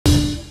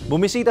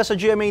Bumisita sa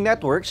GMA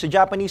Network si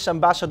Japanese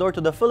Ambassador to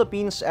the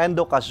Philippines,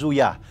 Endo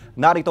Kazuya.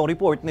 Narito ang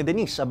report ni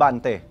Denise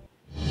Abante.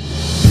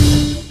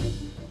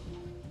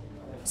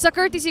 Sa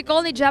courtesy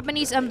call ni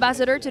Japanese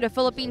Ambassador to the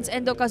Philippines,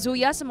 Endo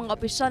Kazuya sa mga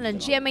opisyal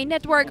ng GMA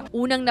Network,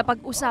 unang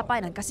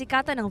napag-usapan ang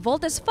kasikatan ng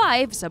Voltes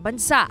 5 sa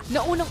bansa na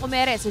unang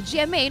umere sa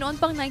GMA noon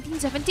pang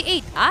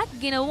 1978 at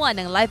ginawa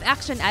ng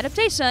live-action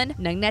adaptation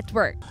ng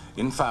network.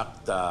 In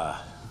fact,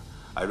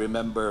 I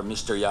remember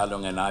Mr.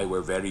 Yalong and I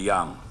were very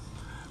young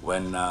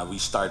when we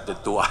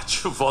started to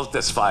watch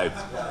Voltes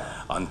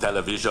 5 on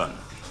television.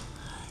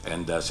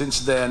 And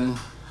since then,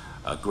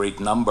 a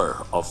great number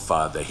of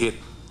the hit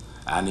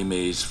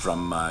animes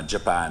from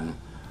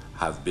Japan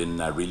have been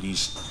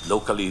released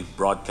locally,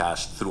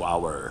 broadcast through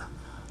our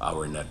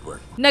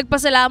network.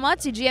 Nagpasalamat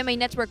si GMA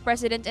Network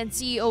President and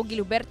CEO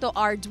Gilberto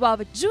R.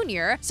 Duavit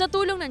Jr. sa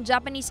tulong ng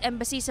Japanese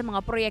Embassy sa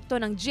mga proyekto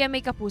ng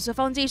GMA Kapuso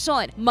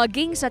Foundation,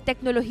 maging sa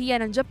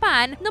teknolohiya ng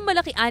Japan na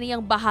malaki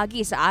aniyang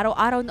bahagi sa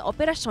araw-araw na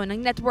operasyon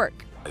ng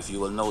network. If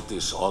you will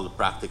notice,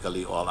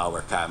 practically all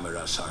our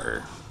cameras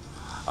are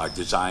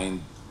designed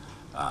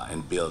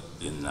and built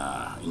in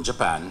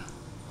Japan.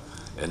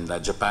 And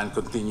Japan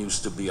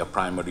continues to be a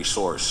primary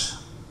source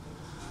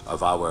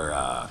of our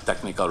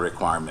technical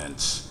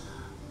requirements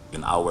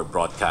in our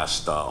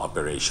broadcast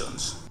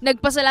operations.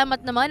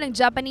 Nagpasalamat naman ang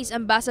Japanese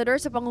Ambassador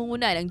sa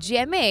pangunguna ng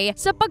GMA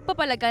sa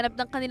pagpapalaganap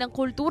ng kanilang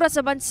kultura sa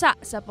bansa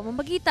sa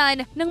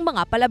pamamagitan ng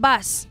mga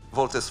palabas.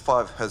 Voltes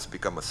 5 has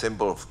become a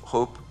symbol of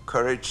hope,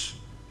 courage,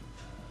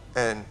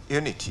 and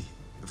unity,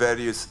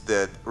 values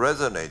that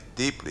resonate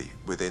deeply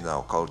within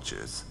our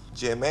cultures.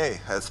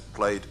 GMA has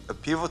played a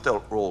pivotal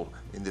role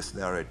in this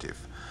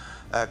narrative,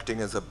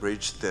 acting as a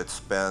bridge that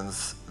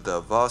spans the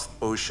vast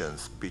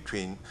oceans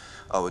between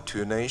our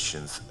two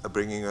nations,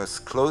 bringing us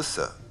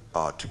closer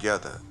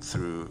together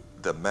through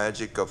the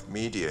magic of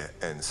media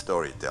and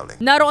storytelling.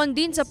 Naroon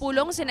din sa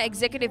pulong sina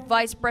Executive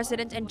Vice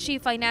President and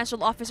Chief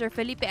Financial Officer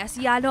Felipe S.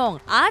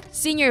 Yalong at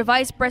Senior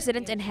Vice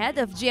President and Head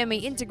of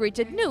GMA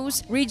Integrated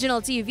News,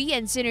 Regional TV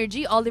and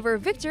Synergy Oliver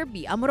Victor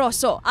B.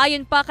 Amoroso.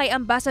 Ayon pa kay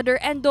Ambassador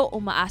Endo,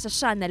 umaasa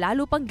siya na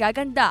lalo pang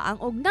gaganda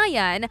ang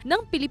ugnayan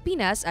ng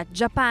Pilipinas at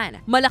Japan.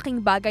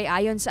 Malaking bagay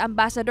ayon sa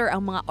Ambassador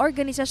ang mga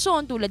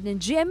organisasyon tulad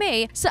ng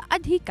GMA sa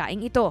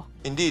adhikaing ito.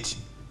 Indeed,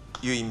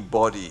 you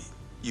embody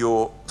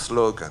your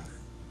slogan,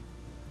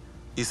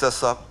 Isa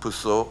sa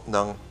puso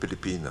ng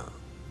Pilipino.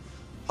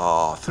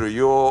 Through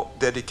your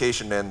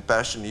dedication and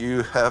passion,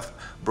 you have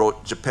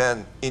brought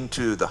Japan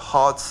into the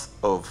hearts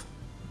of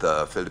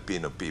the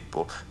Filipino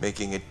people,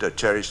 making it a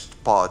cherished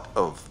part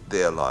of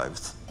their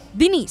lives.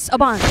 Denise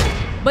Abante,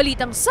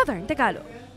 Balitang Southern Tagalog.